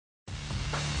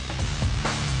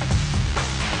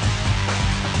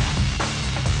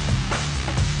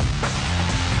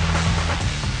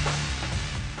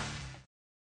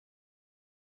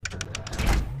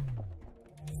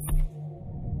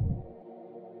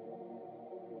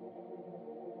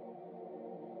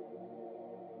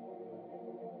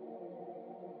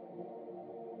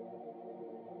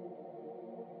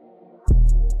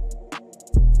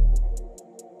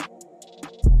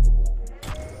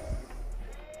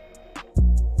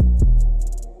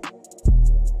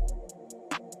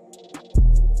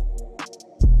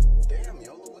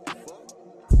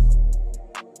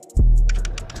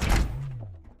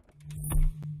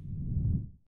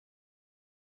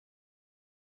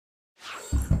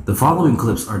The following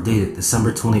clips are dated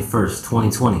December 21st,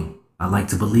 2020. I like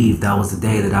to believe that was the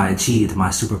day that I achieved my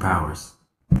superpowers.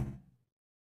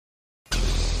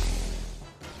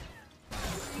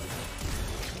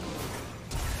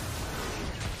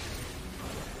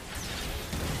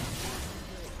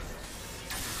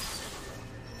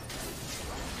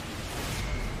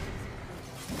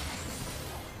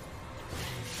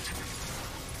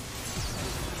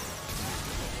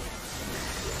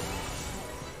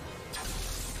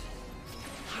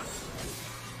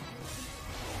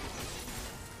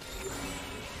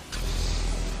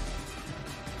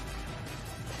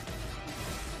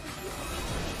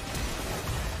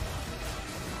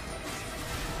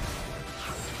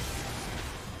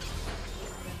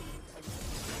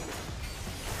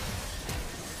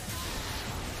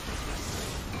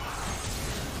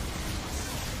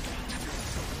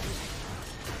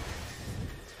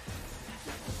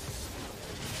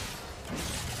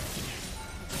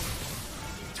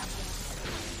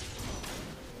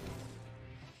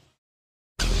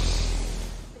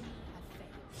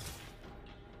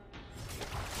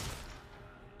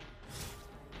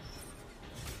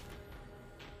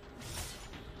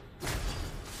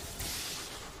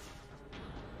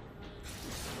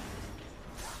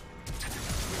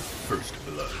 First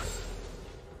blood.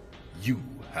 You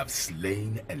have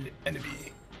slain an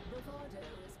enemy.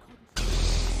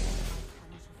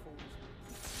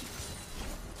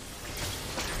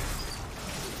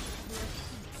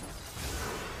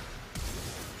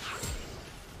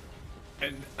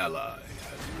 An ally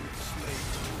has been slain.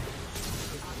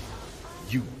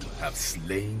 You have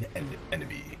slain an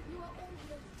enemy.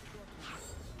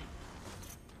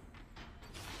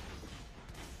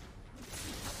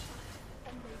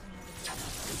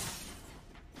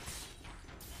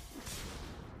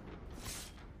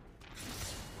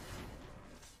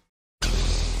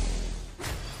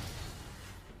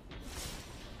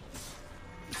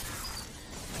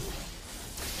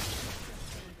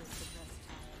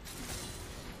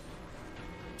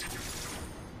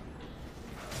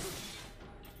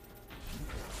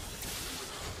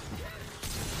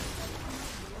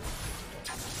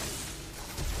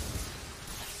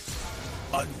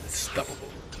 Unstoppable.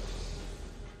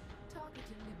 Target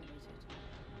eliminated.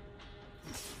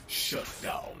 Shut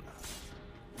down.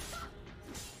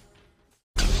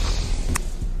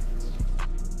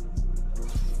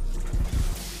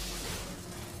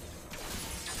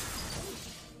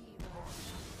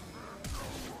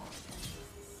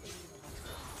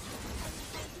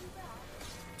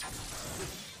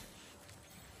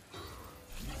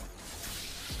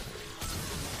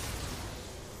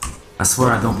 I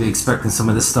swear I don't be expecting some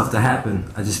of this stuff to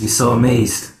happen. I just be so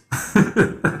amazed.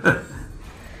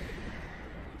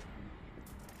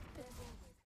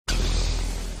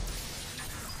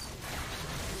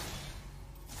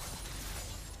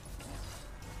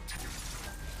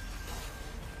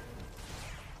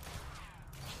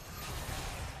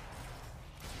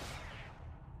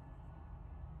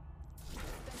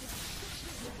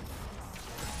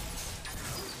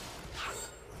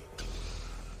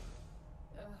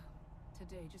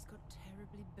 Today just got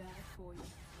terribly bad for you.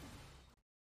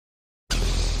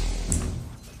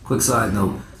 Quick side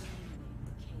note.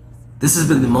 This has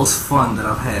been the most fun that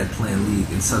I've had playing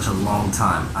League in such a long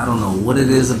time. I don't know what it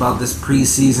is about this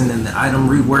preseason and the item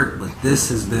rework, but this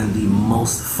has been the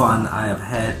most fun I have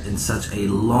had in such a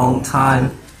long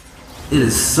time. It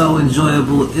is so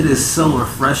enjoyable, it is so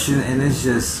refreshing, and it's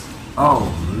just, oh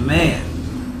man,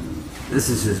 this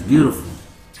is just beautiful.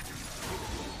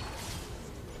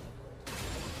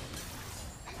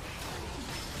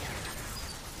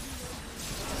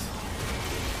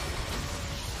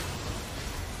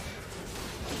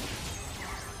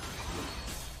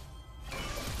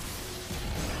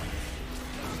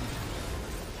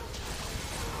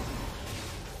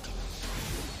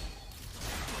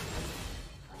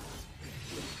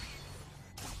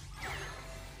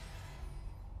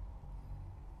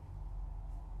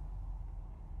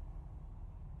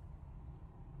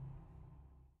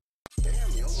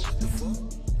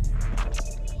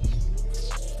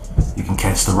 You can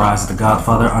catch the rise of the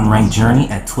Godfather unranked journey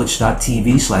at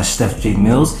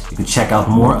twitch.tv/StephJMills. You can check out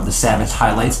more of the Savage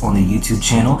highlights on the YouTube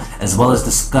channel, as well as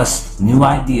discuss new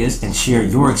ideas and share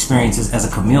your experiences as a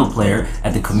Kamille player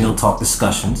at the Kamille Talk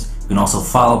discussions. You can also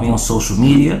follow me on social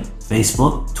media,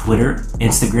 Facebook, Twitter,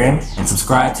 Instagram, and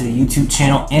subscribe to the YouTube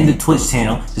channel and the Twitch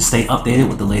channel to stay updated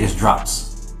with the latest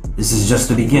drops. This is just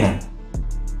the beginning,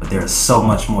 but there is so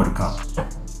much more to come.